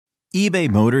eBay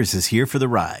Motors is here for the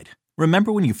ride.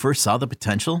 Remember when you first saw the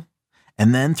potential?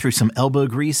 And then through some elbow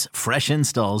grease, fresh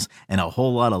installs, and a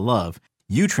whole lot of love,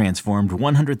 you transformed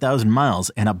 100,000 miles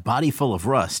and a body full of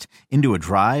rust into a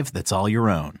drive that's all your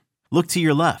own. Look to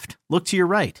your left. Look to your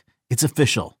right. It's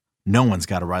official. No one's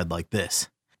got a ride like this.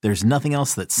 There's nothing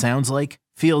else that sounds like,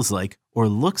 feels like, or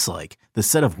looks like the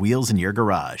set of wheels in your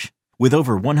garage. With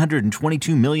over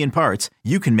 122 million parts,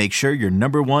 you can make sure your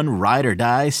number one ride or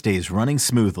die stays running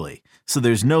smoothly. So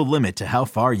there's no limit to how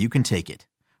far you can take it.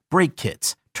 Brake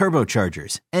kits,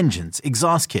 turbochargers, engines,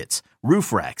 exhaust kits,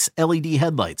 roof racks, LED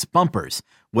headlights, bumpers,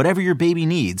 whatever your baby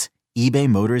needs, eBay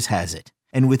Motors has it.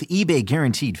 And with eBay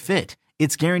Guaranteed Fit,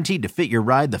 it's guaranteed to fit your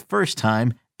ride the first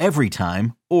time, every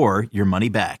time, or your money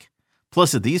back.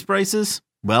 Plus at these prices,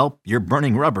 well, you're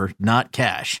burning rubber, not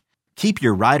cash. Keep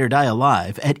your ride or die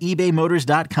alive at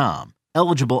ebaymotors.com.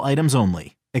 Eligible items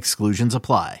only. Exclusions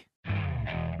apply.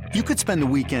 You could spend the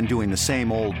weekend doing the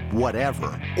same old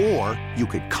whatever, or you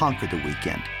could conquer the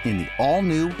weekend in the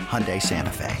all-new Hyundai Santa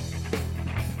Fe.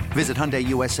 Visit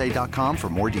HyundaiUSA.com for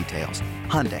more details.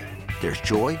 Hyundai, there's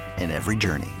joy in every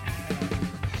journey.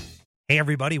 Hey,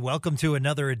 everybody. Welcome to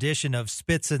another edition of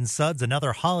Spits and Suds,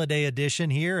 another holiday edition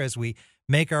here as we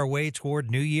make our way toward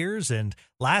New Year's. And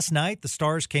last night, the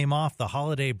Stars came off the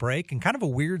holiday break in kind of a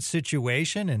weird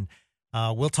situation, and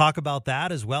we'll talk about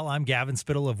that as well. I'm Gavin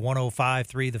Spittle of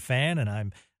 105.3 The Fan, and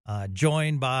I'm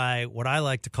joined by what I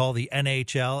like to call the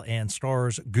NHL and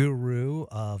Stars guru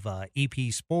of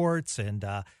EP Sports and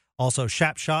also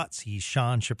Shap Shots. He's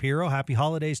Sean Shapiro. Happy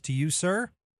holidays to you, sir.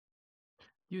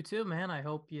 You too, man. I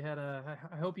hope you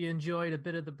enjoyed a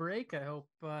bit of the break. I hope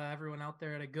everyone out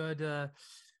there had a good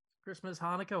Christmas,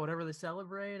 Hanukkah, whatever they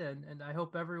celebrate, and I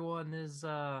hope everyone is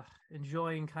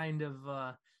enjoying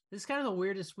this is kind of the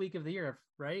weirdest week of the year,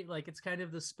 right? Like it's kind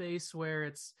of the space where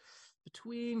it's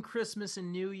between Christmas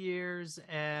and New Year's,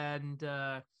 and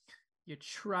you're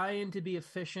trying to be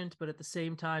efficient, but at the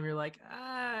same time you're like,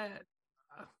 I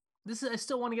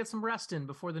still want to get some rest in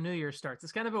before the New Year starts.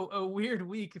 It's kind of a weird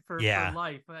week for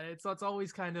life. It's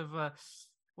always kind of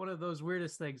one of those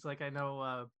weirdest things. Like I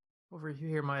know over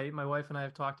here, my wife and I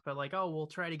have talked about like, oh, we'll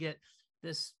try to get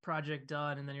this project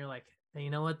done. And then you're like, hey, you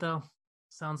know what though?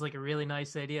 Sounds like a really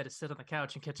nice idea to sit on the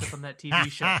couch and catch up on that TV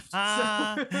show.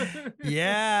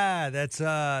 Yeah,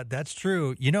 that's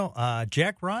true. You know,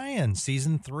 Jack Ryan,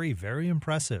 season 3, very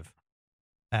impressive,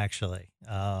 actually.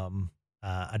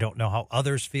 I don't know how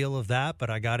others feel of that, but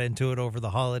I got into it over the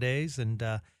holidays and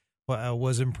I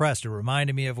was impressed. It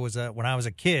reminded me of when I was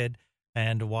a kid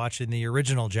and watching the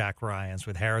original Jack Ryans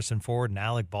with Harrison Ford and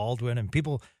Alec Baldwin. And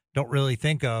people don't really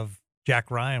think of Jack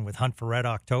Ryan with Hunt for Red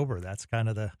October. That's kind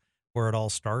of where it all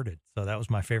started. So that was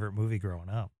my favorite movie growing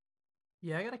up.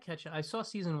 Yeah, I got to catch up. I saw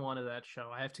season 1 of that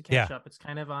show. I have to catch up. It's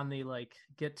kind of on the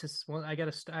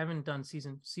I haven't done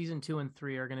season 2 and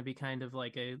 3 are going to be kind of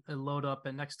like a load up.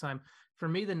 And next time for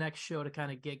me, the next show to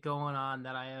kind of get going on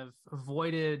that I have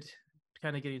avoided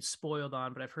kind of getting spoiled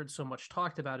on, but I've heard so much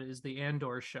talked about it, is the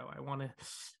Andor show. I want to,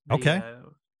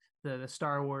 the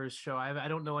Star Wars show. I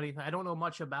don't know anything. I don't know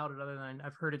much about it other than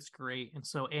I've heard it's great. And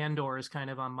so Andor is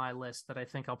kind of on my list that I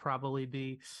think I'll probably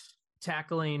be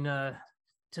tackling,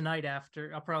 tonight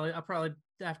after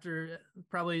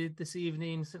probably this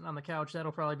evening sitting on the couch.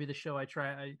 That'll probably be the show I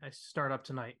start up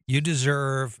tonight. You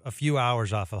deserve a few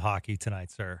hours off of hockey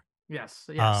tonight, sir. Yes.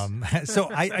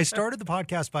 So I started the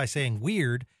podcast by saying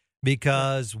weird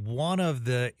because one of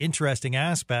the interesting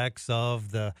aspects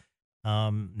of the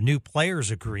new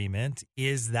players agreement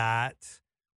is that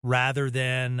rather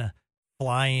than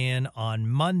fly in on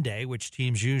Monday, which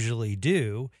teams usually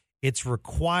do, it's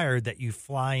required that you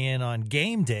fly in on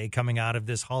game day coming out of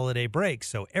this holiday break.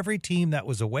 So every team that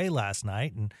was away last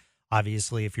night, and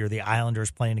obviously if you're the Islanders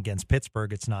playing against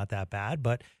Pittsburgh, it's not that bad.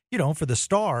 But, for the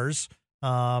Stars,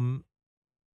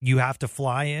 you have to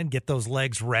fly in, get those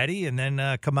legs ready, and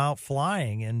then come out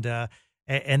flying.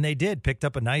 And they did, picked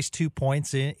up a nice 2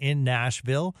 points in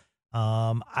Nashville.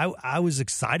 I was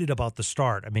excited about the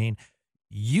start. I mean,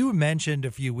 you mentioned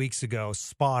a few weeks ago,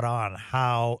 spot on,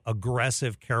 how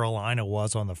aggressive Carolina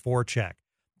was on the forecheck.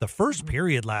 The first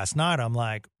period last night, I'm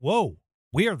like, whoa,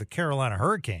 we are the Carolina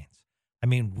Hurricanes. I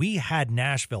mean, we had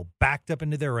Nashville backed up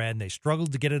into their end. They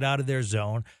struggled to get it out of their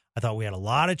zone. I thought we had a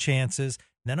lot of chances.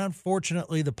 And then,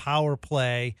 unfortunately, the power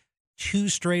play, 2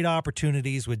 straight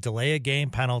opportunities with delay of game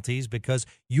penalties because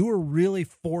you were really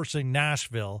forcing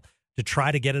Nashville to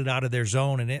try to get it out of their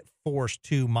zone, and it forced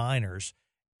 2 minors.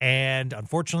 And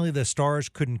unfortunately, the Stars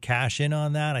couldn't cash in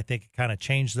on that. I think it kind of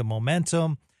changed the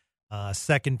momentum.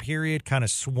 Second period kind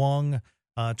of swung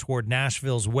toward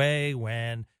Nashville's way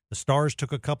when The Stars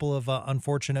took a couple of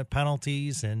unfortunate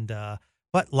penalties,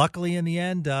 but luckily in the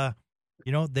end,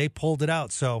 they pulled it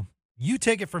out. So you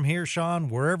take it from here, Sean,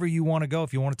 wherever you want to go.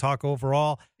 If you want to talk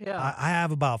overall, I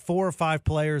have about 4 or 5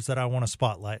 players that I want to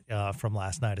spotlight from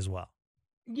last night as well.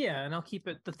 Yeah, and I'll keep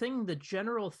it. The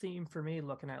general theme for me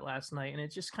looking at last night, and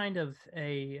it's just kind of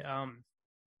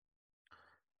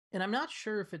and I'm not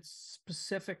sure if it's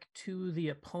specific to the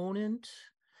opponent,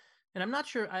 and I'm not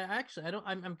sure.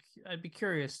 I'd be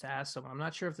curious to ask someone. I'm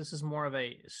not sure if this is more of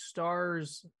a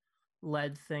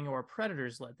Stars-led thing or a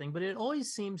Predators-led thing, but it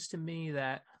always seems to me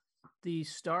that the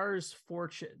Stars'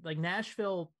 fortune, like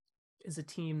Nashville, is a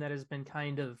team that has been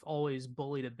kind of always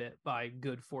bullied a bit by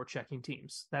good forechecking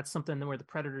teams. That's something where the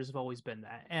Predators have always been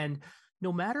that. And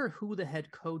no matter who the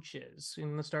head coach is,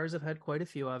 and the Stars have had quite a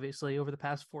few, obviously, over the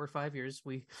past 4 or 5 years,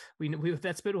 we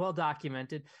that's been well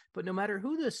documented. But no matter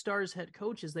who the Stars head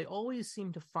coach is, they always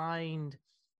seem to find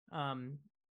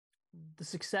the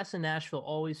success in Nashville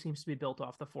always seems to be built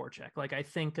off the forecheck. Like I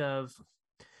think of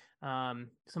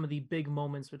some of the big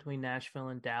moments between Nashville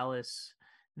and Dallas,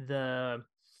 the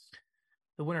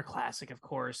Winter Classic, of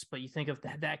course, but you think of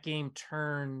that game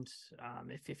turned.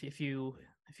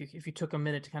 If you took a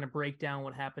minute to kind of break down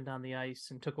what happened on the ice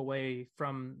and took away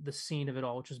from the scene of it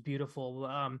all, which was beautiful,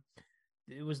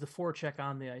 it was the forecheck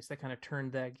on the ice that kind of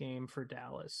turned that game for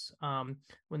Dallas.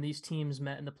 When these teams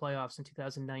met in the playoffs in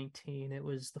 2019, it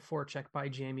was the forecheck by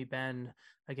Jamie Benn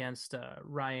against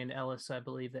Ryan Ellis, I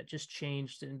believe, that just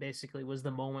changed and basically was the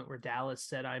moment where Dallas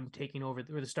said, "I'm taking over,"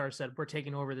 or the Stars said, "We're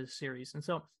taking over this series." And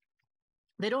so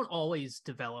they don't always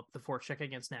develop the forecheck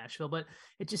against Nashville, but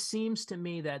it just seems to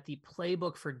me that the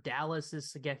playbook for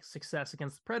Dallas's success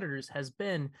against the Predators has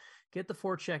been get the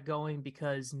forecheck going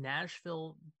because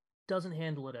Nashville doesn't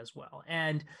handle it as well.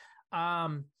 And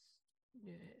I'm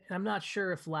not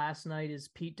sure if last night is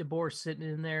Pete DeBoer sitting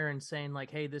in there and saying like,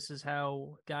 "Hey, this is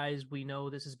how, guys, we know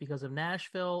this is because of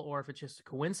Nashville," or if it's just a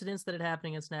coincidence that it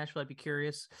happened against Nashville. I'd be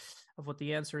curious of what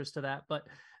the answer is to that. But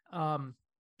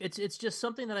it's just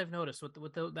something that I've noticed with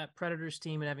that Predators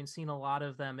team, and having seen a lot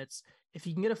of them. It's if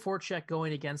you can get a forecheck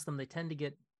going against them, they tend to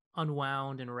get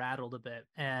unwound and rattled a bit.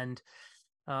 And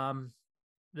the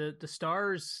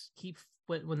Stars keep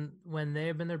when they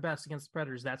have been their best against the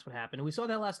Predators, that's what happened. And we saw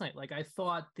that last night. Like I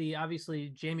thought, obviously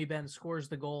Jamie Benn scores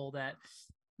the goal that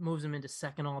moves him into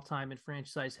second all time in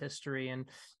franchise history, and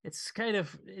it's kind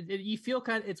of you feel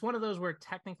it's one of those where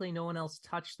technically no one else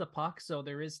touched the puck, so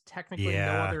there is technically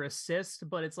no other assist,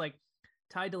 but it's like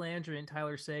Ty Dellandrea and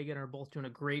Tyler Seguin are both doing a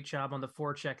great job on the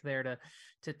forecheck there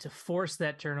to force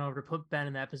that turnover, to put Ben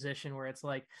in that position where it's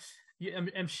like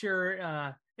I'm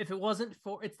sure if it wasn't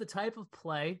for, it's the type of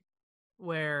play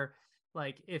where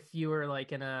like if you were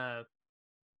like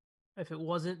if it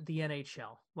wasn't the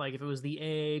NHL, like if it was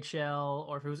the AHL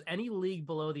or if it was any league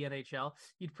below the NHL,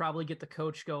 you'd probably get the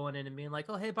coach going in and being like,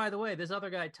 "Oh, hey, by the way, this other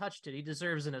guy touched it. He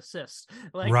deserves an assist."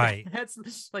 Like, right. That's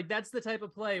the type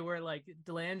of play where like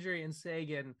Dellandrea and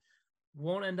Seguin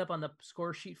won't end up on the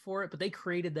score sheet for it, but they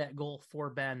created that goal for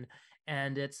Ben,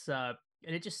 and it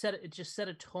just set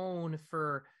a tone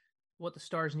for what the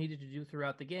Stars needed to do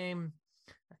throughout the game.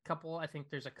 I think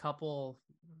there's a couple.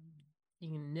 You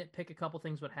can nitpick a couple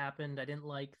things what happened. I didn't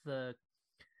like the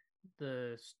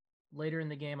later in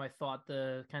the game. I thought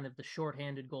the kind of the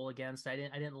shorthanded goal against. I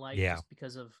didn't like just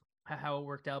because of how it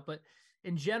worked out. But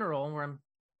in general, where I'm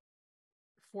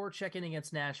forechecking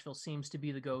against Nashville seems to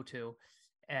be the go-to,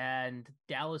 and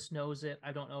Dallas knows it.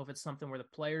 I don't know if it's something where the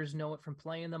players know it from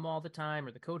playing them all the time,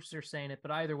 or the coaches are saying it. But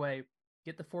either way,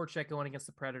 get the forecheck going against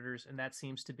the Predators, and that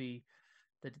seems to be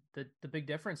the big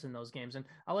difference in those games. And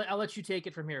I'll let you take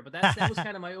it from here, but that was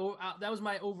kind of my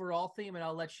overall theme, and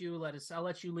I'll let you lead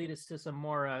us to some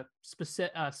more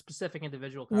specific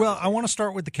individual. Well, I want to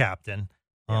start with the captain,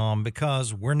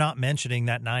 because we're not mentioning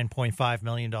that $9.5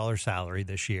 million salary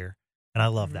this year, and I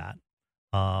love that.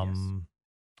 And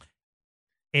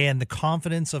the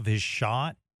confidence of his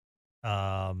shot,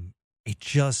 it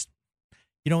just.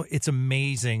 It's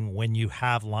amazing when you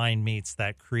have line mates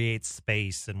that create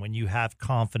space, and when you have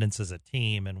confidence as a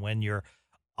team, and when you're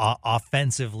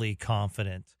offensively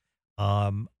confident.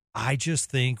 I just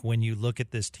think when you look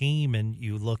at this team and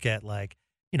you look at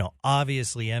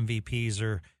obviously MVPs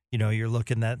are, you're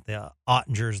looking at the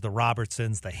Ottingers, the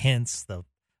Robertsons, the Hints, the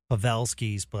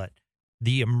Pavelskis, but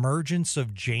the emergence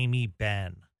of Jamie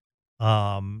Benn,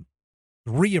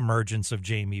 reemergence of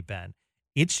Jamie Benn.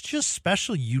 It's just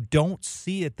special. You don't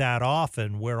see it that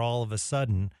often where all of a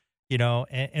sudden,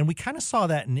 and we kind of saw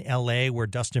that in LA where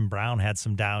Dustin Brown had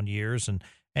some down years and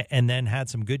then had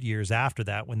some good years after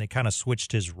that when they kind of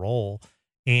switched his role.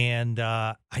 And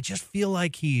I just feel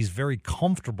like he's very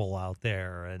comfortable out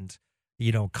there and,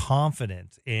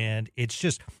 confident. And it's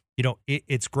just,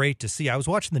 it's great to see. I was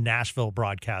watching the Nashville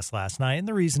broadcast last night, and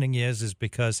the reasoning is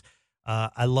because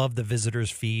I love the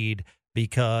visitors feed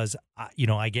because,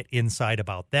 I get insight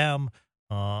about them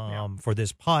for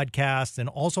this podcast. And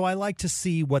also I like to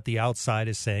see what the outside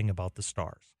is saying about the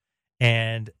Stars.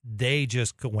 And they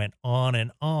just went on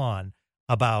and on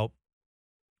about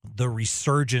the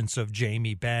resurgence of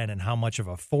Jamie Benn and how much of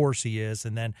a force he is.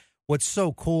 And then what's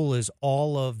so cool is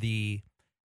all of the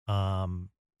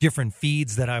different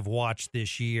feeds that I've watched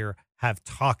this year have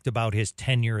talked about his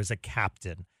tenure as a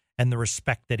captain and the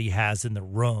respect that he has in the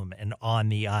room and on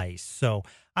the ice. So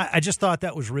I just thought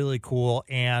that was really cool.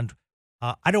 And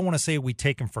I don't want to say we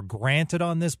take him for granted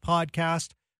on this podcast,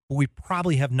 but we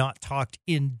probably have not talked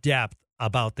in depth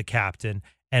about the captain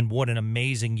and what an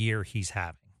amazing year he's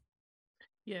having.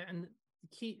 Yeah, and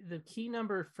the key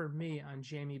number for me on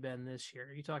Jamie Benn this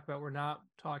year, you talk about, we're not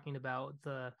talking about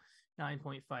the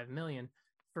 9.5 million.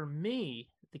 For me,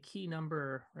 the key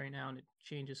number right now, and it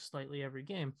changes slightly every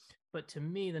game, but to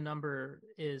me, the number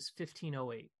is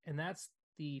 15:08, and that's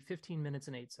the 15 minutes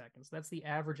and 8 seconds. That's the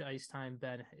average ice time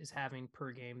Benn is having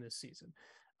per game this season.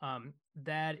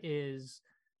 That is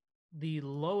the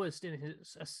lowest in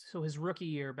his rookie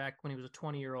year, back when he was a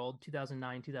 20-year-old,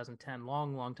 2009, 2010,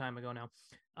 long time ago now.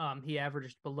 He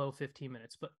averaged below 15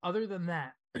 minutes. But other than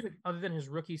that, other than his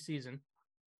rookie season,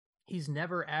 he's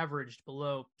never averaged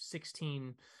below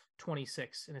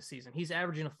 16:26 in a season. He's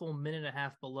averaging a full minute and a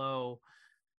half below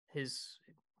his,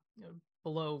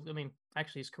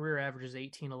 actually his career average is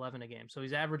 18:11 a game. So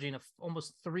he's averaging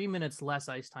almost 3 minutes less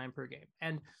ice time per game.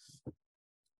 And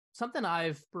something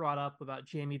I've brought up about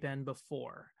Jamie Benn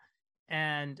before,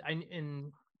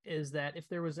 is that if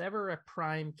there was ever a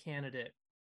prime candidate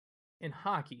in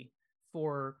hockey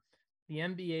for the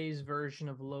NBA's version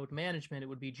of load management, it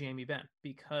would be Jamie Benn,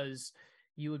 because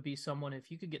you would be someone,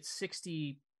 if you could get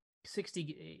 60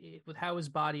 with how his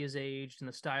body is aged and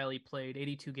the style he played,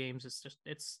 82 games,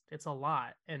 it's a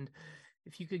lot. And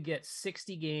if you could get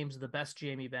 60 games of the best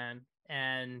Jamie Benn,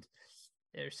 and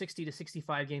 60 to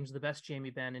 65 games of the best Jamie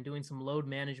Benn, and doing some load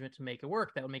management to make it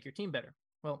work, that would make your team better.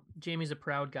 Well, Jamie's a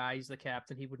proud guy. He's the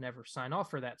captain. He would never sign off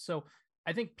for that. So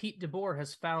I think Pete DeBoer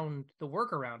has found the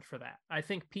workaround for that. I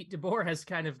think Pete DeBoer has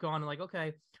kind of gone like,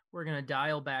 okay, we're going to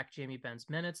dial back Jamie Benn's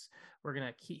minutes.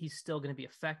 He's still going to be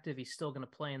effective. He's still going to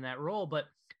play in that role. But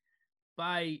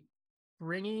by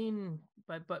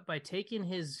taking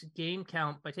his game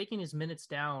count, by taking his minutes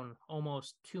down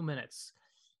almost 2 minutes,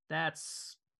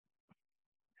 that's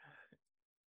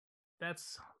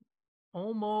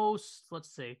almost,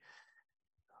 let's see,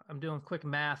 I'm doing quick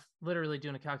math, literally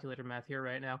doing a calculator math here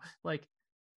right now. Like,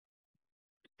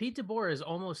 Pete DeBoer is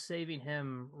almost saving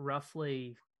him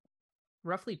roughly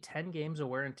 10 games of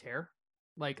wear and tear,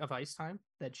 like, of ice time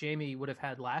that Jamie would have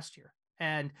had last year.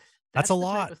 And that's a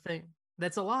lot. Type of thing.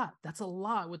 That's a lot. That's a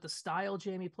lot with the style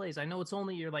Jamie plays. I know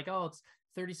you're like, oh, it's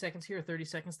 30 seconds here, 30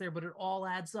 seconds there, but it all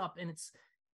adds up. And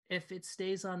if it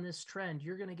stays on this trend,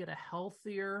 you're going to get a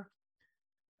healthier,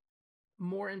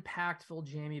 more impactful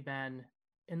Jamie Benn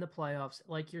in the playoffs,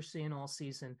 like you're seeing all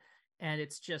season. And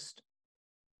it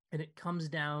comes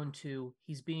down to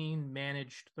he's being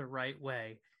managed the right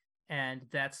way. And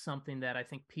that's something that I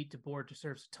think Pete DeBoer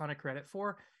deserves a ton of credit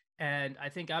for. And I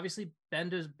think obviously Ben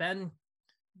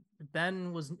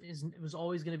was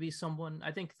always going to be someone.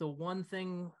 I think the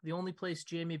only place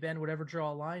Jamie Benn would ever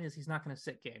draw a line is he's not going to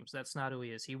sit games. That's not who he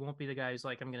is. He won't be the guy who's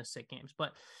like, I'm going to sit games.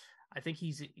 But I think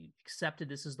he's accepted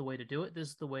this is the way to do it. This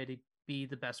is the way to be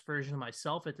the best version of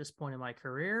myself at this point in my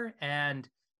career. And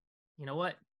you know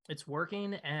what? It's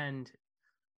working. And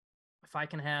if I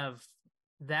can have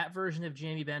that version of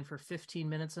Jamie Benn for 15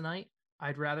 minutes a night,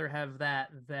 I'd rather have that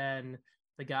than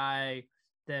the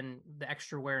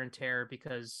extra wear and tear,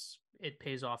 because it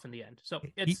pays off in the end. So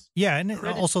it's and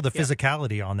also the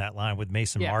physicality on that line with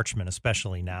Mason Marchment,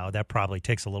 especially now, that probably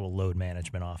takes a little load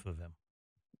management off of him.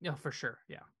 Yeah, for sure.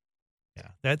 Yeah.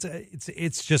 That's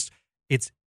it's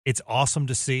awesome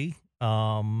to see.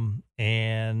 I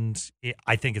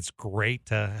think it's great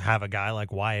to have a guy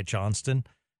like Wyatt Johnston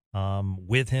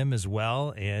with him as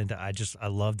well. And I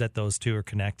love that those two are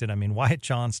connected. I mean, Wyatt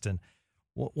Johnston,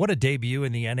 what a debut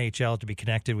in the NHL to be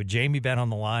connected with Jamie Benn on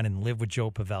the line and live with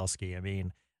Joe Pavelski. I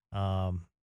mean,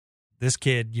 this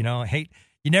kid, you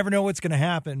never know what's going to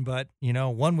happen, but,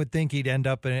 one would think he'd end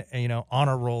up, on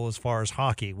a roll as far as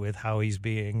hockey with how he's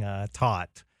being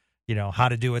taught, how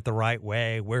to do it the right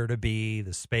way, where to be,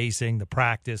 the spacing, the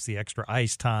practice, the extra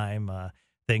ice time,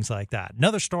 things like that.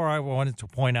 Another story I wanted to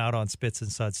point out on Spits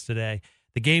and Suds today,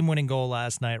 the game-winning goal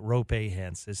last night, Roope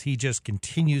Hintz, as he just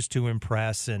continues to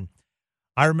impress. And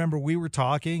I remember we were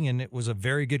talking, and it was a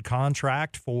very good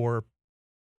contract for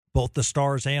both the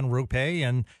Stars and Roope.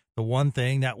 And the one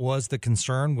thing that was the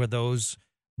concern were those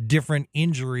different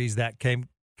injuries that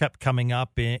kept coming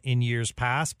up in years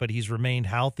past, but he's remained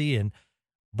healthy, and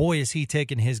boy, is he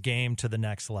taking his game to the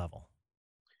next level.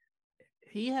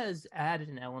 He has added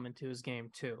an element to his game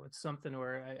too. It's something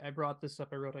where I brought this up.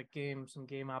 I wrote some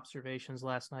game observations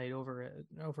last night over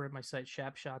at my site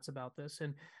Shap Shots about this.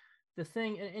 And the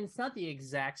thing, and it's not the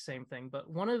exact same thing, but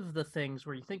one of the things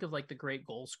where you think of like the great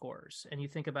goal scorers, and you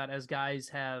think about as guys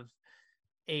have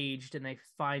aged and they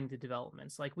find the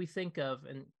developments, like we think of,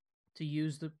 and to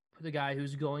use the guy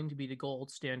who's going to be the gold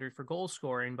standard for goal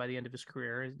scoring by the end of his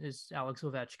career is Alex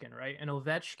Ovechkin, right? And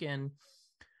Ovechkin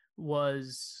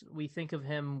we think of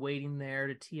him waiting there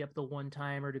to tee up the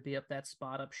one-timer, to be up that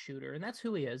spot-up shooter, and that's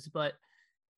who he is. But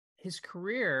his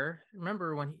career,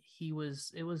 remember when it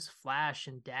was flash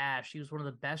and dash. He was one of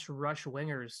the best rush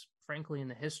wingers, frankly, in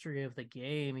the history of the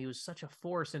game. He was such a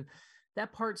force, and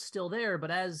that part's still there.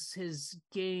 But as his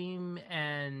game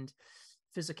and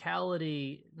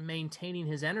physicality, maintaining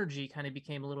his energy kind of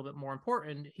became a little bit more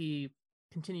important, he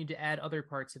continued to add other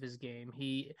parts of his game.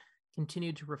 He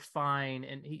continued to refine,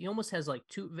 and Ovechkin almost has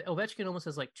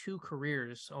like two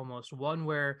careers almost. One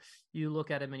where you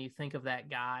look at him and you think of that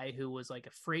guy who was like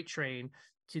a freight train,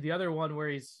 to the other one where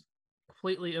he's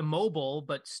completely immobile,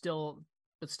 but still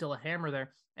a hammer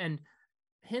there. And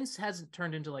Hintz hasn't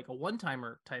turned into like a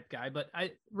one-timer type guy, but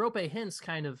Roope Hintz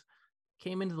kind of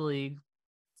came into the league,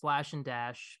 flash and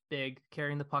dash, big,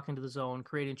 carrying the puck into the zone,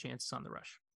 creating chances on the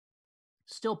rush.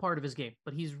 Still part of his game,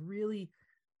 but he's really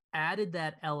added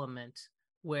that element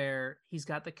where he's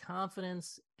got the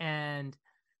confidence and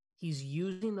he's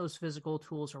using those physical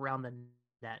tools around the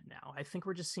net now. I think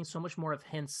we're just seeing so much more of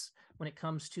Hintz when it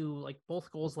comes to like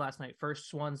both goals last night.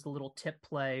 First one's the little tip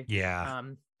play. Yeah.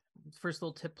 First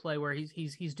little tip play where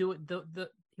he's doing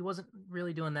he wasn't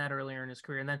really doing that earlier in his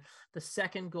career. And then the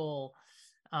second goal,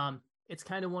 it's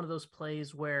kind of one of those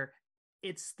plays where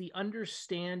it's the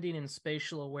understanding and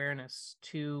spatial awareness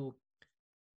to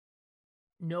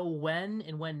know when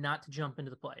and when not to jump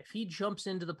into the play. If he jumps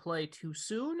into the play too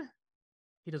soon,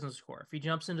 he doesn't score. If he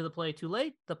jumps into the play too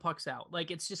late, the puck's out.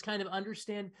 Like, it's just kind of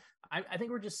understand. I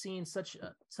think we're just seeing such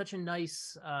a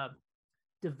nice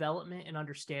development and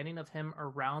understanding of him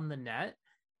around the net.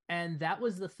 And that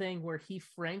was the thing where he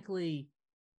frankly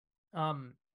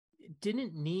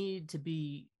didn't need to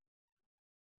be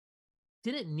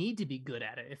good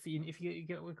at it. If you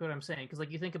get what I'm saying, because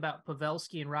like you think about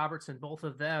Pavelski and Robertson, both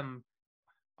of them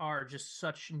are just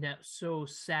so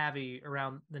savvy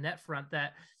around the net front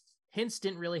that Hintz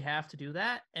didn't really have to do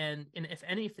that. And if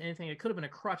anything, it could have been a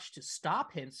crutch to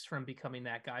stop Hintz from becoming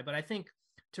that guy. But I think,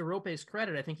 to Roope's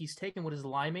credit, I think he's taken what his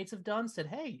line mates have done, said,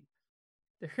 hey,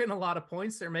 they're getting a lot of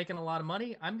points, they're making a lot of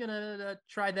money, I'm going to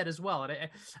try that as well. And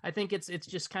I think it's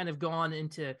just kind of gone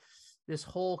into this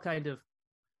whole kind of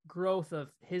growth of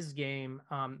his game.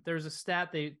 There's a stat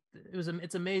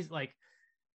it's amazing. Like,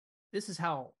 this is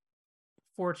how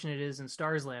fortunate it is in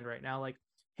Starsland right now. Like,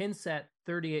 Hintz at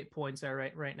 38 points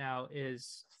right now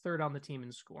is third on the team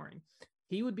in scoring.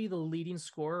 He would be the leading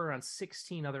scorer on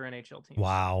 16 other NHL teams.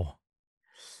 Wow.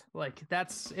 Like,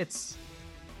 it's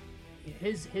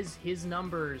his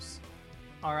numbers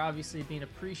are obviously being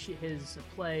his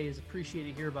play is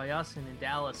appreciated here by us and in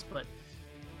Dallas, but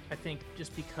I think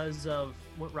just because of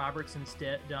what Robertson's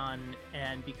done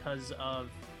and because of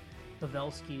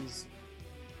Pavelski's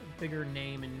bigger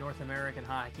name in North American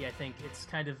hockey, I think it's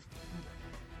kind of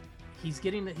he's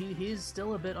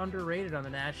still a bit underrated on the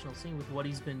national scene with what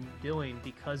he's been doing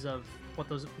because of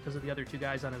the other two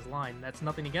guys on his line. That's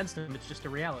nothing against him, it's just a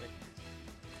reality.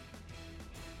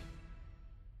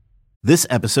 This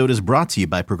episode is brought to you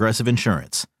by Progressive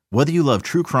Insurance. Whether you love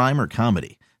true crime or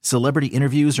comedy, celebrity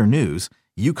interviews or news,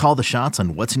 you call the shots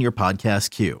on what's in your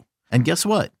podcast queue. And guess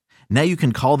what? Now you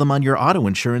can call them on your auto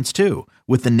insurance too,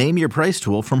 with the Name Your Price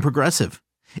tool from Progressive.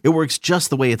 It works just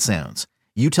the way it sounds.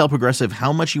 You tell Progressive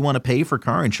how much you want to pay for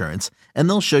car insurance, and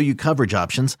they'll show you coverage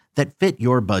options that fit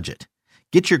your budget.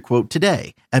 Get your quote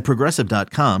today at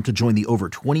Progressive.com to join the over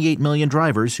 28 million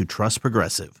drivers who trust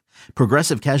Progressive.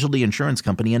 Progressive Casualty Insurance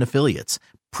Company and Affiliates.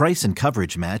 Price and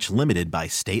coverage match limited by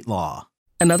state law.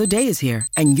 Another day is here,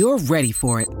 and you're ready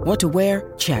for it. What to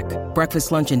wear? Check.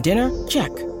 Breakfast, lunch, and dinner?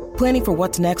 Check. Planning for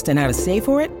what's next and how to save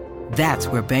for it? That's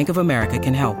where Bank of America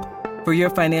can help. For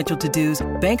your financial to-dos,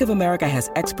 Bank of America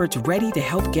has experts ready to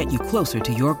help get you closer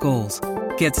to your goals.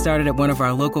 Get started at one of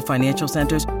our local financial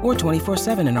centers or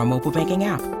 24/7 in our mobile banking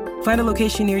app. Find a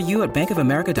location near you at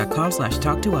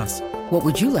bankofamerica.com/talktous. What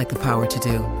would you like the power to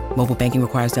do? Mobile banking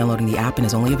requires downloading the app and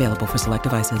is only available for select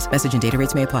devices. Message and data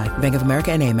rates may apply. Bank of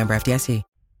America N.A., member FDIC.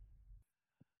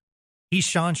 He's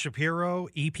Sean Shapiro,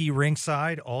 EP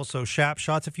Ringside, also Shap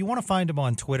Shots. If you want to find him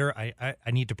on Twitter, I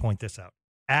need to point this out,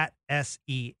 at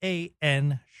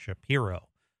SEAN Shapiro.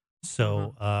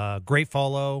 So great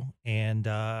follow and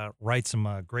write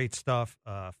some great stuff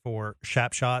for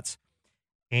Shap Shots.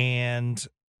 And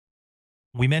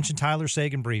we mentioned Tyler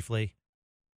Seguin briefly.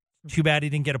 Too bad he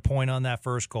didn't get a point on that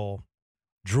first goal.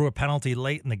 Drew a penalty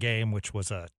late in the game, which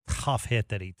was a tough hit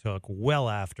that he took well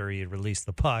after he had released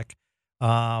the puck.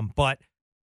 But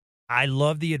I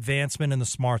love the advancement and the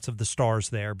smarts of the Stars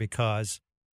there, because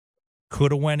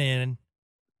could have went in,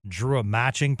 drew a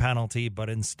matching penalty, but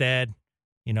instead,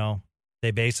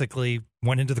 they basically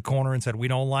went into the corner and said, we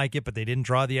don't like it, but they didn't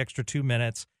draw the extra 2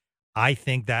 minutes. I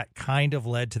think that kind of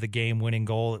led to the game-winning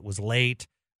goal. It was late,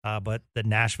 but the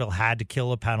Nashville had to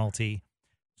kill a penalty.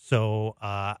 So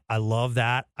I love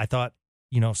that. I thought,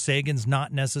 Seguin's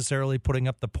not necessarily putting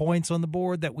up the points on the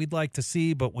board that we'd like to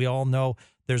see, but we all know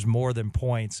there's more than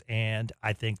points. And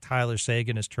I think Tyler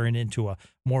Seguin has turned into a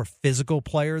more physical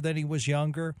player than he was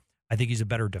younger. I think he's a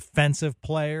better defensive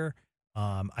player.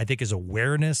 I think his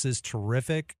awareness is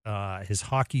terrific. His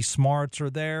hockey smarts are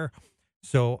there.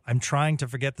 So I'm trying to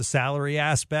forget the salary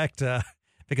aspect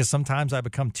because sometimes I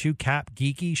become too cap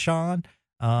geeky, Sean.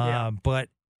 But,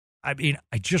 I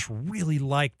just really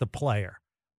like the player.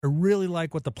 I really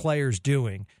like what the player's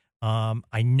doing.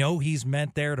 I know he's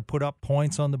meant there to put up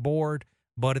points on the board,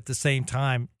 but at the same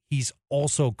time, he's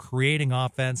also creating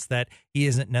offense that he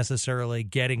isn't necessarily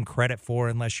getting credit for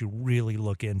unless you really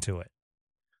look into it.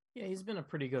 Yeah, he's been a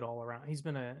pretty good all around. He's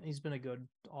been a good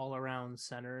all around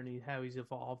center, and how he's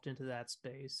evolved into that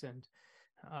space, and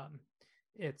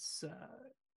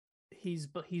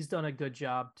he's done a good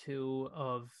job too.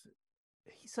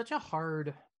 He's such a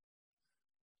hard,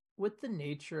 with the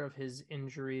nature of his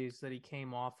injuries that he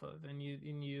came off of, and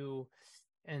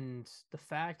the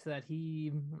fact that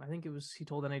he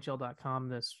told NHL.com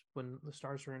this when the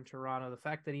Stars were in Toronto, the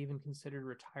fact that he even considered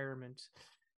retirement,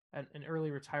 an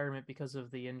early retirement because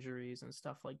of the injuries and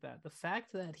stuff like that. The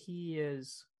fact that he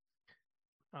is,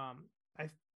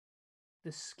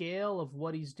 the scale of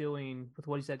what he's doing with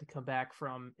what he's had to come back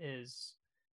from is,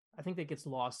 I think that gets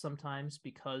lost sometimes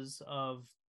because of,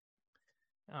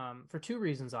 for two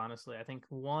reasons, honestly. I think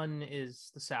one is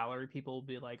the salary. People will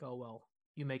be like, oh, well,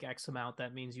 you make X amount,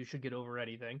 that means you should get over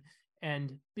anything.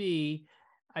 And B,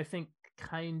 I think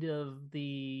kind of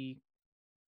the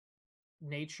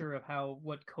nature of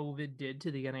what COVID did to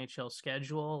the NHL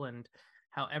schedule and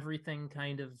how everything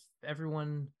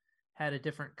everyone had a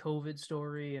different COVID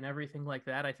story and everything like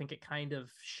that. I think it kind of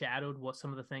shadowed what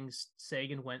some of the things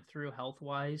Seguin went through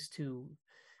health-wise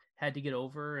had to get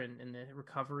over, and the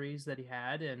recoveries that he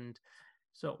had. And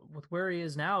so with where he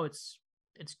is now, it's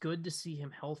good to see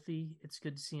him healthy. It's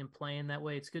good to see him playing that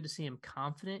way. It's good to see him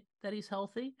confident that he's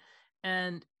healthy.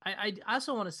 And I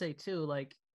also want to say too,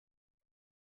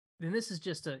 and this is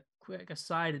just a quick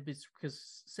aside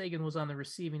because Seguin was on the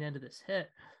receiving end of this hit.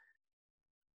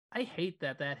 I hate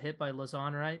that hit by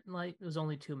Lauzon, right? It was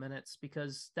only 2 minutes,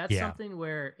 because that's something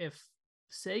where if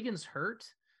Seguin's hurt,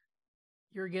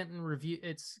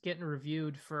 it's getting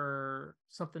reviewed for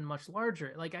something much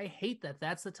larger. I hate that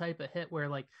that's the type of hit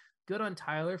where, good on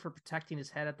Tyler for protecting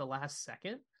his head at the last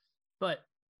second, but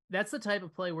that's the type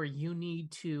of play where you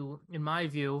need to, in my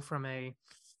view, from a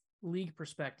league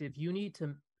perspective, you need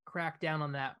to crack down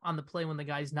on the play when the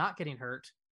guy's not getting hurt,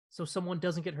 so someone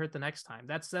doesn't get hurt the next time.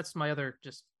 That's my other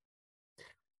just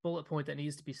bullet point that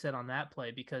needs to be said on that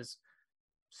play, because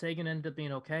Seguin ended up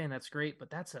being okay, and that's great, but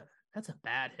that's a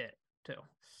bad hit too.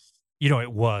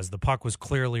 It was. The puck was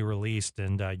clearly released,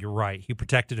 and you're right. He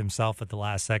protected himself at the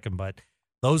last second, but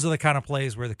those are the kind of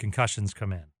plays where the concussions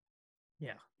come in.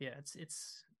 Yeah,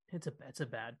 it's a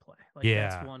bad play.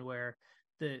 That's one where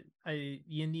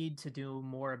you need to do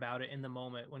more about it in the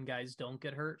moment when guys don't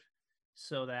get hurt,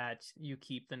 so that you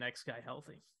keep the next guy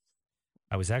healthy.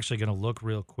 I was actually going to look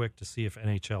real quick to see if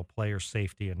NHL player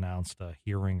safety announced a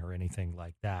hearing or anything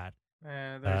like that.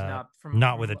 There's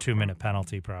not with a 2-minute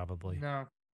penalty, probably. No.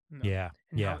 Yeah.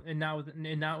 And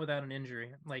not without an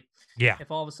injury. If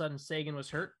all of a sudden Seguin was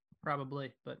hurt,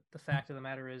 probably. But the fact of the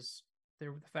matter is,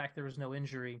 there was no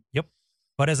injury. Yep.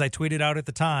 But as I tweeted out at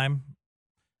the time,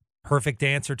 perfect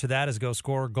answer to that is go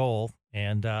score a goal,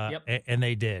 and and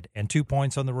they did. And 2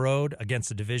 points on the road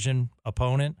against a division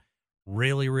opponent,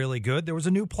 really, really good. There was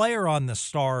a new player on the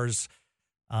Stars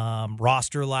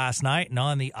roster last night and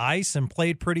on the ice and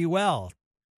played pretty well.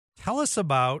 Tell us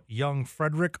about young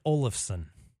Fredrik Olofsson.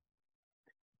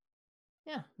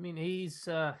 Yeah, I mean he's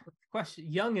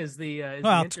question young is the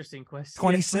Well, interesting question.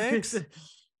 26? Is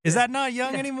Yeah, that not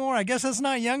young yeah, anymore? I guess that's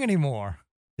not young anymore.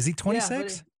 Is he yeah, but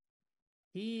 26?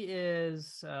 he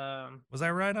is. Was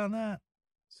I right on that?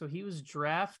 So he was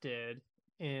drafted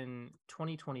in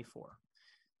 2024.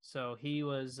 So he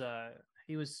was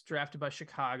drafted by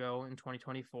Chicago in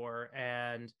 2024,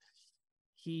 and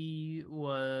he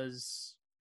was.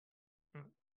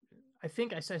 I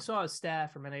think I saw a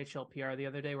stat from NHLPR the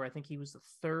other day where I think he was the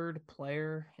third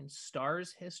player in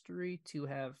Stars history to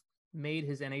have made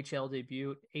his NHL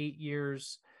debut 8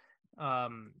 years,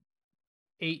 8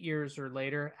 years or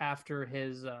later after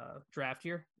his draft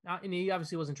year. And he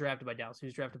obviously wasn't drafted by Dallas; he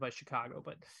was drafted by Chicago.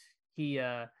 But he,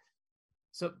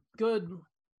 so good.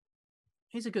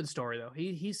 He's a good story though.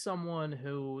 He's someone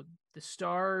who the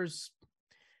Stars.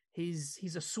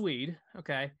 He's a Swede.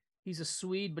 Okay, he's a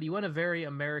Swede, but he went a very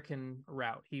American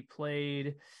route. He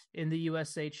played in the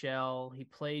USHL.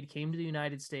 Came to the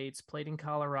United States, played in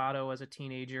Colorado as a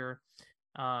teenager.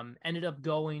 Ended up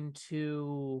going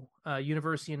to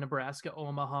University of Nebraska,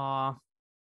 Omaha.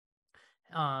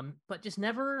 But just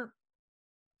never,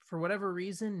 for whatever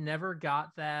reason, never got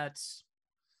that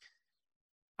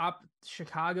up.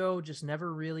 Chicago just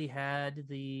never really had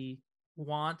the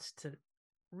want to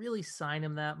really sign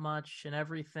him that much and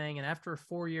everything. And after a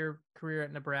 4-year career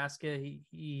at Nebraska,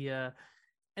 he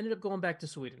ended up going back to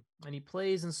Sweden, and he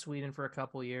plays in Sweden for a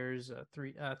couple years,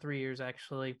 3 years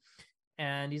actually.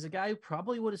 And he's a guy who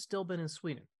probably would have still been in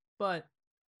Sweden, but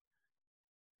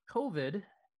COVID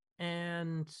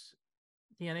and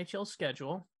the NHL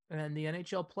schedule and the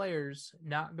NHL players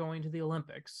not going to the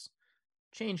Olympics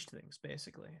changed things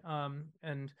basically.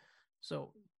 And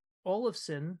so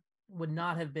Olofsson would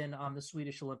not have been on the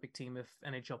Swedish Olympic team if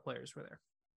NHL players were there.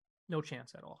 No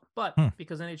chance at all. But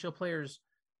because NHL players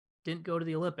didn't go to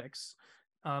the Olympics,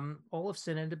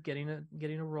 Olofsson ended up getting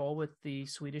a role with the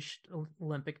Swedish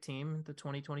Olympic team, the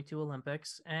 2022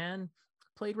 Olympics, and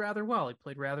played rather well. He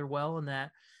played rather well in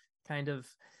that kind of.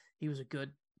 He was a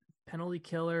good penalty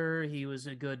killer. He was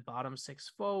a good bottom six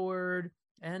forward,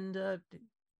 and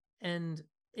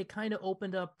it kind of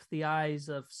opened up the eyes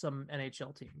of some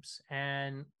NHL teams,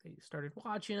 and they started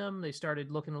watching him. They started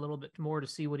looking a little bit more to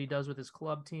see what he does with his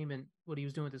club team and what he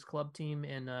was doing with his club team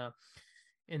in the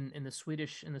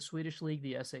Swedish league,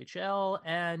 the SHL,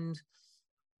 and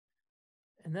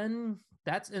then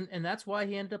that's why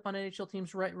he ended up on NHL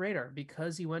teams' radar,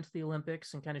 because he went to the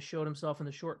Olympics and kind of showed himself in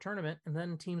the short tournament, and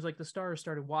then teams like the Stars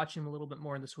started watching him a little bit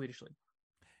more in the Swedish league.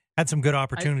 Had some good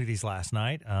opportunities last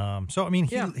night. So I mean,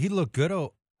 he looked good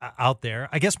out there.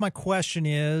 I guess my question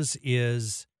is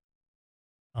we've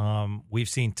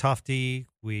seen Tufte,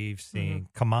 we've seen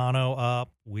Kamano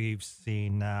up, we've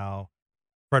seen now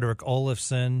Fredrik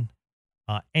Olofsson.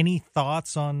 Any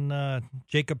thoughts on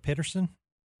Jacob Peterson?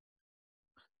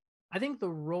 I think the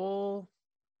role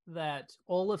that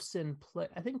Olofsson played,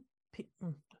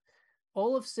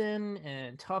 Olofsson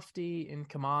and Tufte and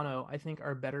Kamano, I think,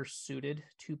 are better suited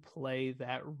to play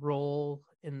that role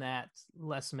in that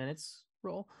less minutes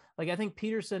role. Like, I think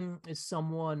Peterson is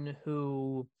someone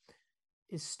who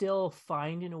is still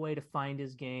finding a way to find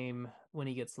his game when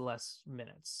he gets less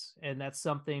minutes. And that's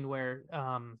something where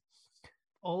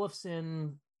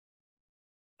Olofsson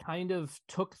kind of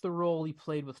took the role he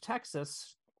played with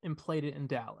Texas and played it in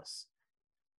Dallas.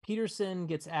 Peterson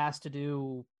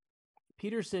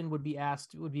would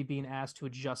be being asked to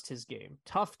adjust his game.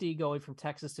 Tufte, going from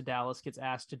Texas to Dallas, gets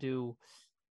asked to do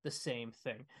the same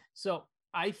thing. So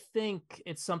I think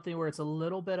it's something where it's a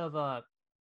little bit of a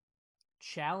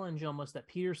challenge almost that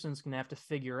Peterson's going to have to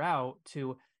figure out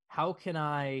to how can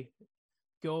I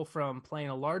go from playing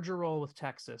a larger role with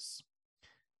Texas,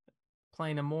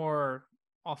 playing a more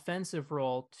offensive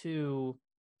role, to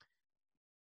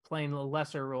playing a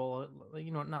lesser role,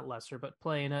 not lesser, but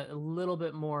playing a little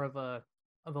bit more of a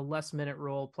less minute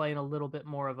role, playing a little bit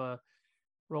more of a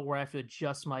role where I have to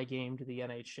adjust my game to the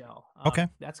NHL. Okay.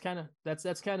 That's kind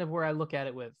of where I look at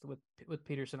it with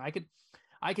Peterson. I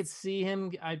could see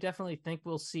him. I definitely think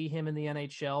we'll see him in the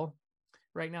NHL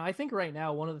right now. I think right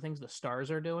now, one of the things the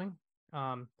Stars are doing,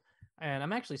 and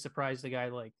I'm actually surprised a guy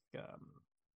like,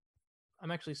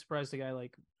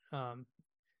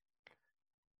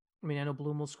 I know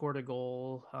Blumel scored a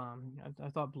goal. I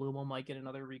thought Blumel might get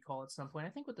another recall at some point. I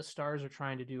think what the Stars are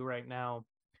trying to do right now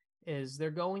is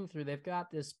they've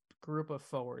got this group of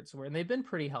forwards and they've been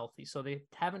pretty healthy. So they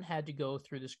haven't had to go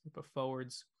through this group of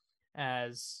forwards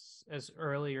as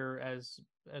earlier as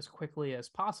quickly as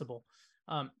possible.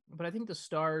 But I think the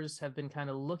Stars have been kind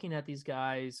of looking at these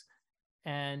guys,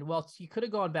 and you could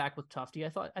have gone back with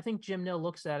Tufte. I think Jim Nill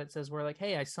looks at it, says, we're like,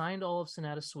 hey, I signed Olofsson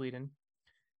out of Sweden.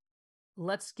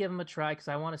 let's give him a try because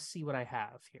I want to see what I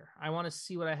have here. I want to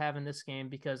see what I have in this game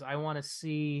because I want to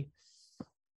see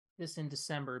this in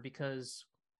December, because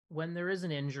when there is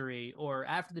an injury or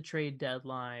after the trade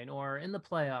deadline or in the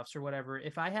playoffs or whatever,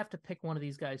 if I have to pick one of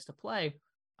these guys to play,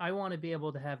 I want to be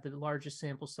able to have the largest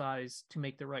sample size to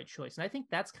make the right choice. And I think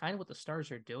that's kind of what the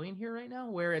Stars are doing here right now,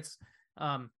 where it's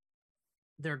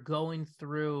they're going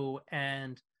through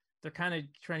and they're kind of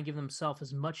trying to give themselves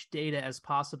as much data as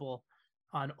possible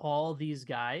on all these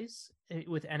guys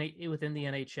within the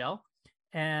NHL.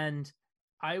 And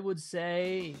I would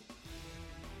say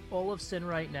Olofsson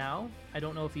right now, I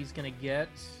don't know if he's going to get,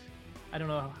 I don't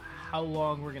know how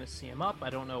long we're going to see him up. I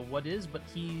don't know what is, but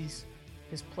his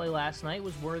play last night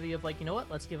was worthy of, like, you know what,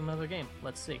 let's give him another game.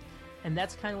 Let's see. And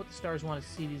that's kind of what the Stars want to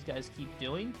see these guys keep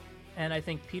doing. And I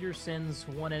think Peterson's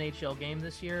one NHL game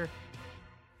this year,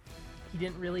 he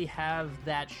didn't really have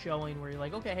that showing where you're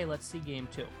like, okay, hey, let's see game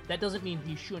 2. That doesn't mean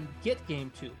he shouldn't get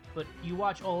game 2, but you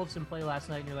watch Olofsson play last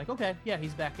night and you're like, okay, yeah,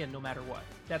 he's back in no matter what.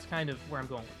 That's kind of where I'm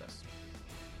going with this.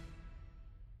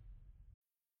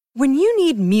 When you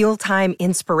need mealtime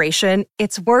inspiration,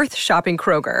 it's worth shopping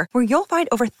Kroger, where you'll find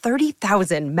over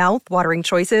 30,000 mouth-watering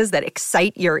choices that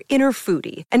excite your inner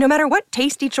foodie. And no matter what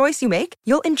tasty choice you make,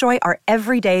 you'll enjoy our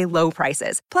everyday low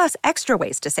prices, plus extra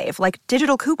ways to save, like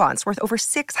digital coupons worth over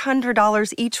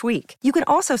 $600 each week. You can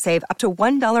also save up to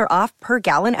 $1 off per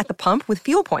gallon at the pump with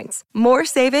fuel points. More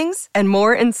savings and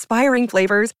more inspiring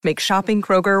flavors make shopping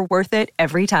Kroger worth it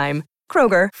every time.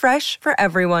 Kroger, fresh for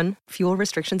everyone. Fuel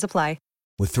restrictions apply.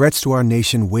 With threats to our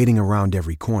nation waiting around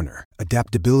every corner,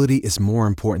 adaptability is more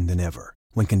important than ever.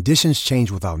 When conditions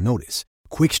change without notice,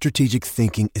 quick strategic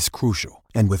thinking is crucial.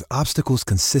 And with obstacles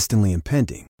consistently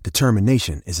impending,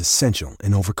 determination is essential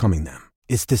in overcoming them.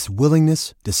 It's this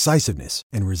willingness, decisiveness,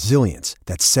 and resilience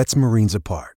that sets Marines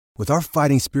apart. With our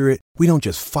fighting spirit, we don't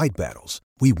just fight battles,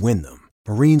 we win them.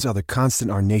 Marines are the constant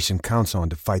our nation counts on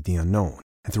to fight the unknown.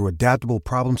 And through adaptable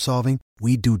problem solving,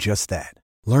 we do just that.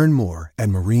 Learn more at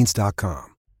marines.com.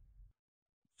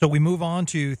 So we move on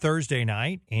to Thursday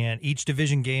night, and each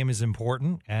division game is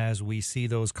important as we see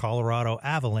those Colorado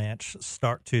Avalanche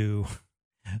start to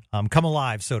come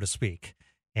alive, so to speak.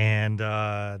 And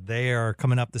they are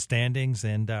coming up the standings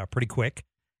and pretty quick.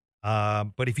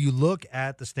 But if you look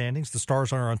at the standings, the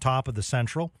Stars are on top of the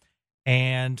Central,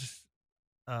 and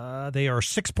they are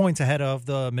 6 points ahead of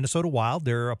the Minnesota Wild,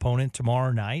 their opponent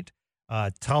tomorrow night.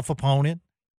 Tough opponent,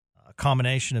 a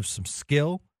combination of some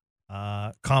skill,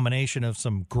 combination of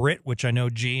some grit, which I know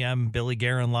GM Billy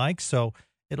Guerin likes. So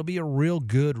it'll be a real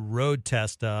good road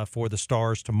test for the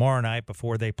Stars tomorrow night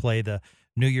before they play the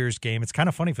New Year's game. It's kind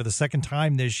of funny, for the second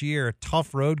time this year,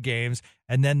 tough road games,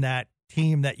 and then that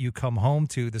team that you come home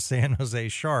to, the San Jose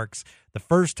Sharks, the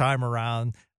first time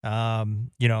around,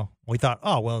 we thought,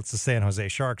 oh, well, it's the San Jose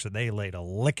Sharks, and they laid a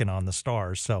licking on the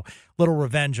Stars. So little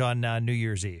revenge on New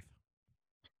Year's Eve.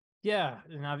 Yeah,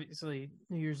 and obviously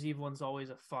New Year's Eve one's always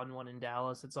a fun one in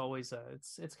Dallas. It's always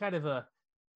it's kind of a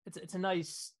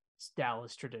nice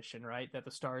Dallas tradition, right? That the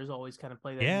Stars always kind of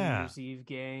play that New Year's Eve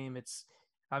game. It's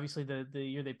obviously the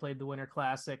year they played the Winter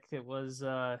Classic, it was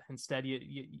instead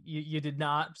you did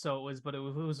not. So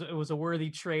it was a worthy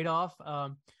trade-off.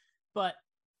 But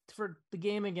for the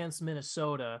game against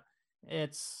Minnesota,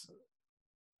 it's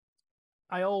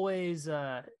always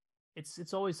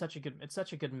such a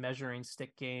good measuring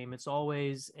stick game. It's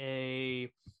always I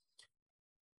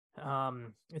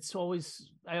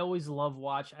love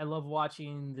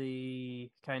watching the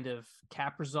kind of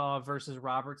Kaprizov versus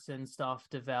Robertson stuff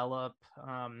develop.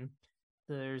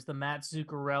 There's the Matt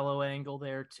Zuccarello angle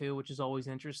there too, which is always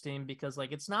interesting because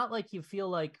it's not like you feel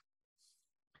like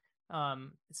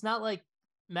it's not like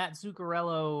Matt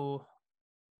Zuccarello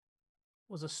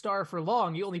was a star for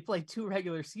long. You only played 2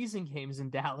 regular season games in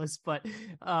Dallas, but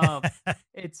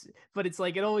it's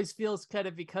like it always feels kind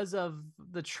of because of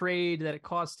the trade that it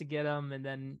cost to get him, and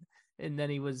then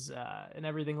he was and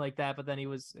everything like that. But then he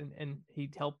was and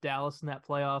he helped Dallas in that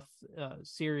playoff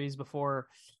series before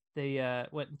they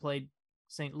went and played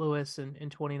St. Louis in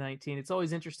 2019. It's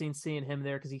always interesting seeing him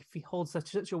there because he holds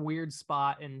such a weird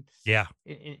spot in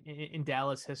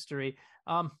Dallas history.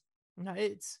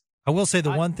 I will say the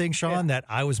one thing, Sean, that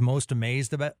I was most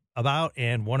amazed about,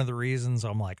 and one of the reasons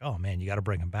I'm like, oh, man, you got to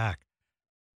bring him back.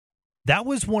 That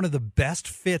was one of the best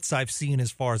fits I've seen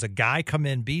as far as a guy come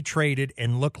in, be traded,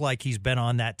 and look like he's been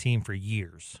on that team for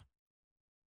years.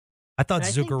 I thought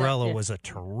Zuccarello was a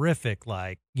terrific,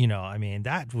 that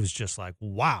was just like,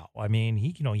 wow. I mean,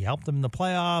 he helped them in the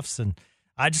playoffs, and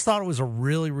I just thought it was a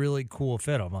really, really cool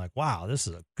fit. I'm like, wow, this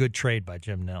is a good trade by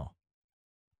Jim Nill.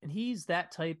 And he's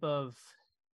that type of...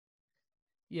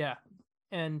 Yeah,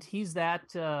 and he's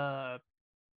that's the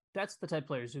type of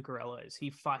player Zuccarello is. He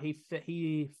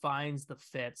finds the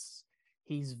fits.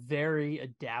 He's very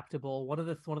adaptable. One of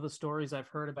the stories I've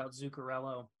heard about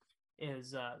Zuccarello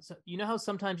is so you know how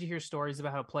sometimes you hear stories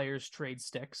about how players trade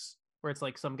sticks, where it's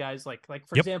like some guys like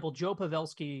for example, Joe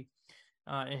Pavelski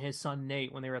and his son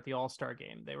Nate, when they were at the All-Star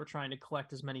game, they were trying to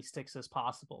collect as many sticks as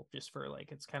possible just for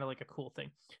like, it's kind of like a cool thing.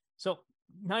 So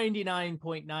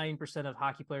 99.9% of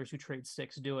hockey players who trade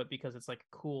sticks do it because it's like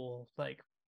a cool like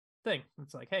thing.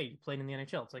 It's like, hey, you played in the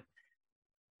NHL. It's like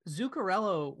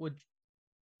Zuccarello would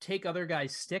take other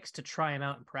guys' sticks to try them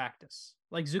out in practice.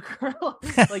 Zuccarello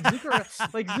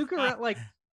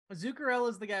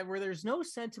is the guy where there's no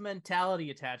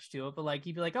sentimentality attached to it, but like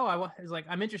he'd be like, oh,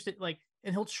 I'm interested, like,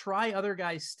 and he'll try other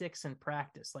guys' sticks in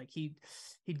practice. Like he'd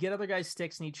get other guys'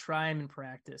 sticks and he'd try them in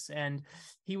practice, and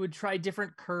he would try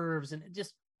different curves, and it's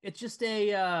just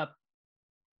a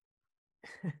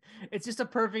it's just a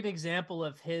perfect example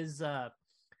of his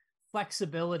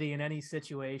flexibility in any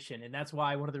situation. And that's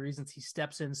why one of the reasons he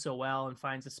steps in so well and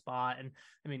finds a spot. And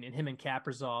I mean, and him and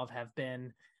Kaprizov have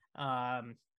been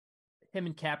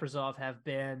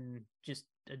just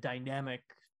a dynamic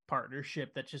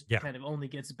partnership that just kind of only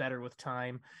gets better with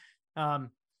time.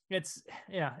 It's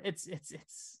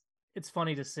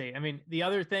funny to see. I mean, the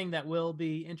other thing that will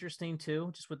be interesting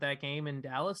too, just with that game in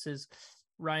Dallas, is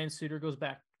Ryan Suter goes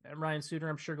back. Ryan Suter,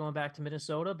 I'm sure, going back to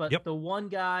Minnesota, but the one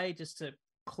guy, just to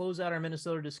close out our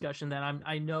Minnesota discussion, that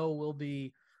I know will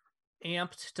be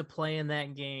amped to play in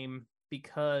that game,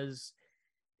 because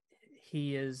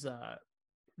he is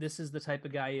this is the type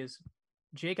of guy is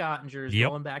Jake Ottinger is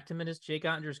going back to Minnesota. Jake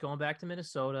Ottinger is going back to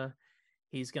Minnesota.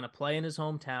 He's going to play in his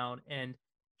hometown, and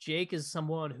Jake is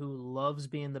someone who loves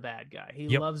being the bad guy.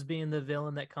 He loves being the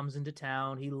villain that comes into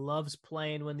town. He loves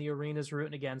playing when the arena's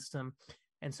rooting against him.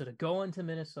 And so to go into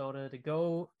Minnesota, to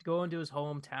go into his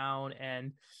hometown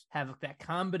and have that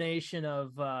combination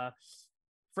of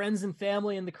friends and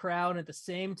family in the crowd, and at the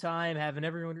same time having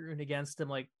everyone rooting against him,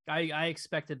 like I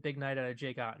expect a big night out of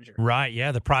Jake Ottinger. Right,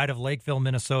 yeah, the pride of Lakeville,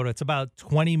 Minnesota. It's about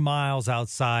 20 miles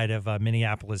outside of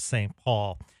Minneapolis, St.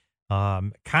 Paul.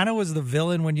 Kind of was the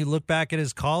villain when you look back at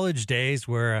his college days,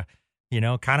 where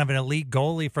kind of an elite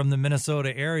goalie from the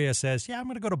Minnesota area says, "Yeah, I'm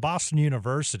going to go to Boston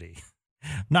University.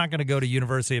 I'm not going to go to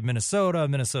University of Minnesota,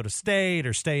 Minnesota State,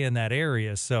 or stay in that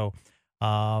area." So,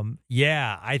 I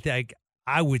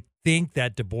would think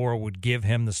that DeBoer would give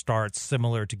him the start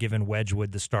similar to giving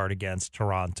Wedgwood the start against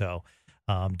Toronto,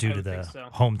 due to the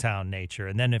hometown nature.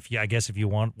 And then if you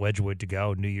want Wedgwood to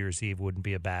go, New Year's Eve wouldn't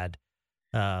be a bad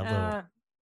little.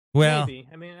 Well, maybe.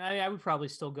 I mean, I would probably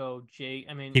still go Jake.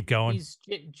 I mean, keep going.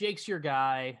 Jake's your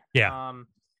guy. Yeah.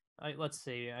 Let's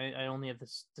see. I only have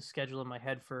the schedule in my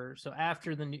head so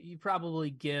after you probably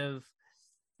go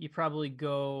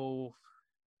to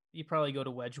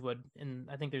Wedgwood, and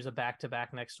I think there's a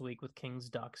back-to-back next week with Kings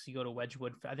Ducks. You go to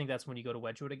Wedgwood. I think that's when you go to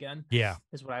Wedgwood again. Yeah,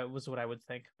 is what I would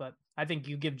think. But I think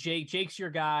you give Jake's your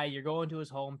guy. You're going to his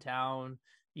hometown.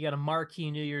 You got a marquee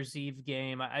New Year's Eve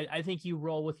game. I think you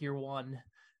roll with your one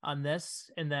on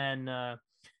this, and then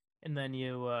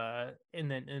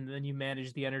you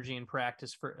manage the energy in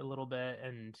practice for a little bit,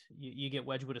 and you get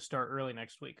Wedgwood to start early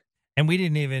next week. And we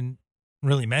didn't even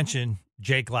really mention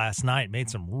Jake last night.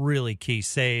 Made some really key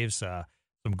saves, some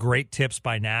great tips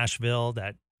by Nashville,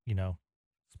 that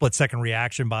split second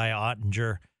reaction by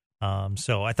Ottinger.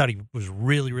 So I thought he was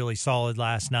really, really solid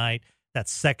last night. That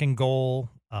second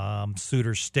goal,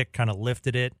 Suter's stick kind of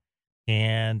lifted it,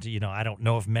 and I don't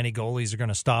know if many goalies are going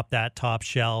to stop that top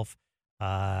shelf.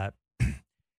 I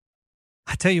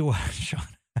tell you what, Sean,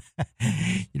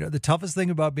 the toughest thing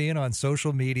about being on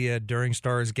social media during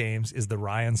Stars games is the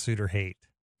Ryan Suter hate.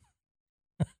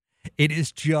 It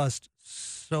is just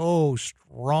so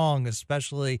strong,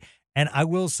 especially, and I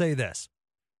will say this,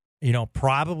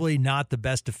 probably not the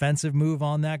best defensive move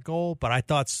on that goal, but I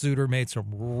thought Suter made some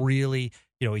really,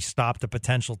 he stopped a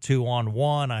potential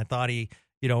 2-on-1. I thought he,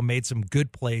 made some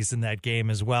good plays in that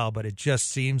game as well, but it just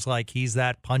seems like he's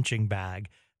that punching bag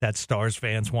that Stars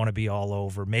fans want to be all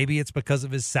over. Maybe it's because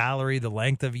of his salary, the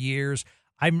length of years.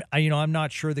 I'm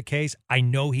not sure the case. I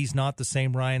know he's not the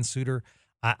same Ryan Suter.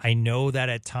 I know that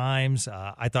at times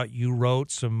I thought you wrote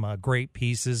some great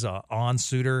pieces on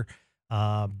Suter,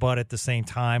 but at the same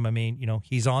time, I mean,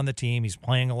 he's on the team, he's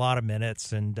playing a lot of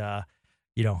minutes, and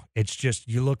it's just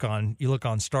you look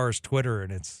on Stars Twitter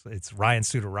and it's Ryan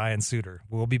Suter. Ryan Suter.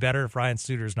 We'll be better if Ryan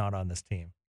Suter's not on this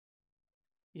team.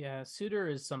 Yeah, Suter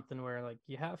is something where like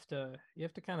you have to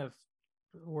kind of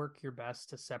work your best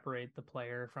to separate the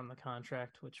player from the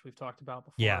contract, which we've talked about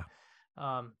before. Yeah.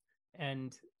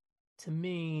 And to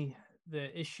me,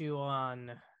 the issue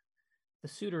on the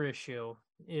Suter issue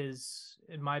is,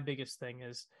 and my biggest thing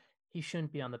is, he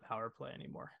shouldn't be on the power play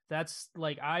anymore. That's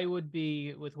like, I would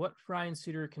be with what Ryan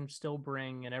Suter can still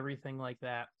bring and everything like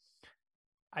that.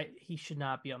 He should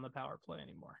not be on the power play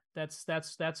anymore. That's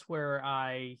where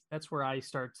I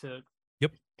start to,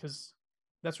 because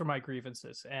that's where my grievance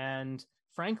is. And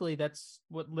frankly, that's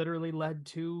what literally led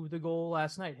to the goal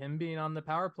last night. Him being on the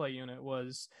power play unit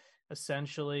was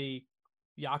essentially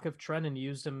Yakov Trenin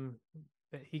used him.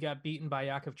 He got beaten by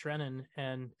Yakov Trenin,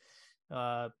 and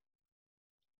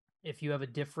if you have a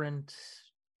different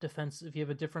defense, if you have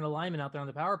a different alignment out there on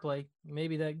the power play,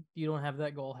 maybe that you don't have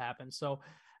that goal happen. So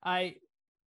I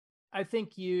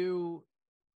think if you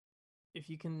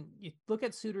look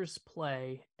at Suter's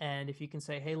play, and if you can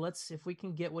say, hey, if we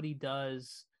can get what he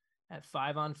does at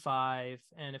 5-on-5,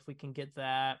 and if we can get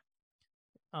that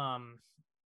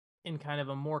in kind of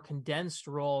a more condensed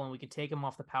role, and we can take him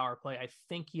off the power play, I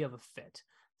think you have a fit.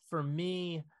 For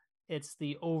me, it's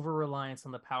the over-reliance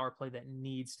on the power play that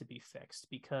needs to be fixed,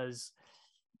 because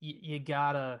you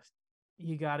gotta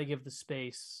give the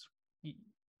space.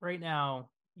 Right now,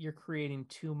 you're creating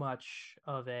too much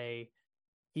of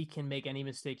he can make any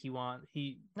mistake he wants.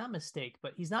 Not mistake,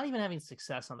 but he's not even having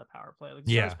success on the power play. Like,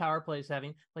 his power play is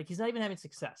he's not even having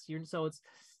success. You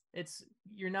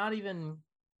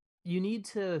need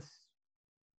to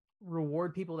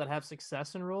reward people that have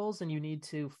success in roles, and you need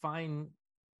to find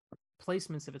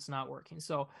placements if it's not working.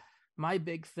 So my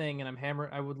big thing, and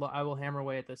I will hammer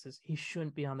away at this, is he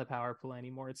shouldn't be on the power play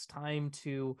anymore. It's time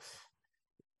to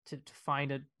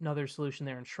find another solution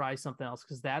there and try something else,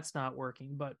 because that's not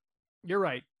working. But you're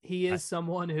right. He is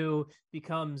someone who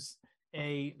becomes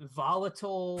a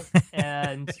volatile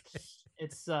and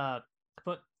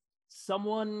but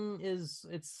someone is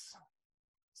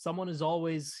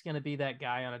always going to be that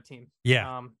guy on a team.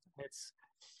 Yeah.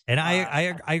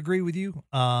 I agree with you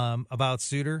about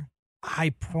Suter.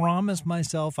 I promised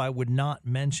myself I would not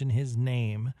mention his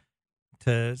name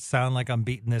to sound like I'm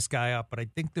beating this guy up, but I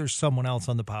think there's someone else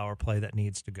on the power play that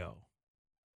needs to go.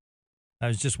 I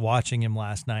was just watching him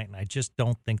last night, and I just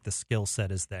don't think the skill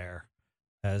set is there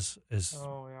as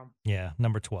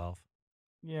number 12.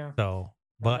 Yeah. So,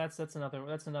 but that's another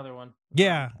one.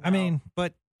 Yeah. I mean,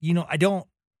 but I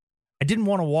didn't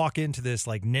want to walk into this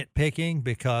like nitpicking,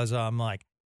 because I'm like,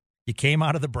 you came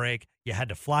out of the break, you had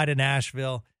to fly to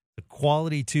Nashville, the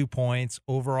quality 2 points.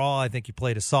 Overall, I think you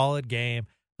played a solid game.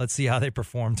 Let's see how they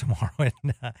perform tomorrow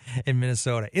in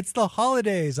Minnesota. It's the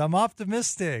holidays. I'm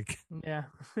optimistic. Yeah.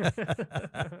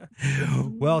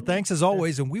 Well, thanks as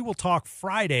always, and we will talk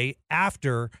Friday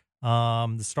after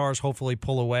the Stars hopefully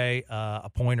pull away a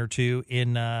point or two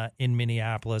in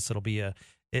Minneapolis. It'll be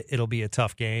a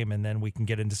tough game, and then we can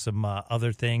get into some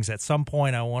other things. At some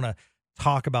point, I want to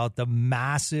talk about the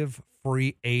massive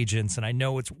free agents, and I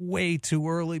know it's way too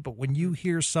early, but when you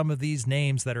hear some of these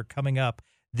names that are coming up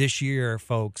this year,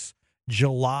 folks,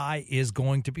 July is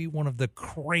going to be one of the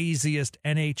craziest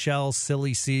NHL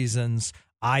silly seasons,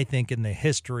 I think, in the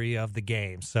history of the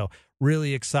game. So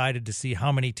really excited to see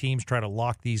how many teams try to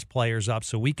lock these players up,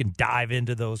 so we can dive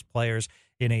into those players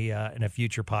in a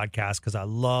future podcast, because I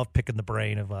love picking the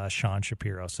brain of Sean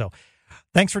Shapiro. So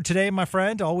thanks for today, my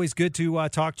friend. Always good to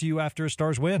talk to you after a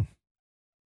Stars win.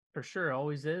 For sure,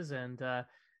 always is. And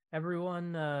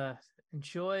everyone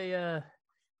enjoy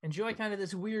kind of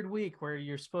this weird week where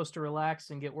you're supposed to relax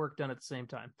and get work done at the same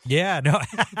time. Yeah, no,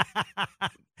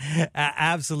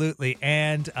 absolutely.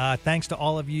 And thanks to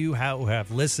all of you who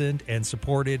have listened and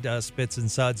supported Spits and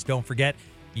Suds. Don't forget,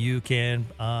 you can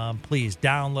please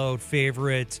download,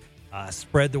 favorite,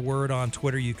 spread the word on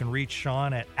Twitter. You can reach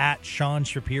Sean at Sean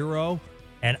Shapiro,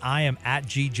 and I am at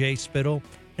GJ Spittle.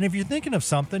 And if you're thinking of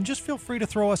something, just feel free to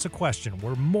throw us a question.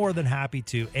 We're more than happy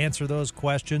to answer those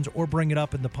questions or bring it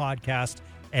up in the podcast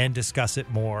and discuss it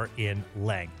more in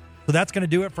length. So that's going to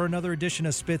do it for another edition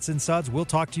of Spits and Suds. We'll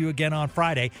talk to you again on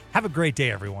Friday. Have a great day,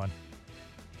 everyone.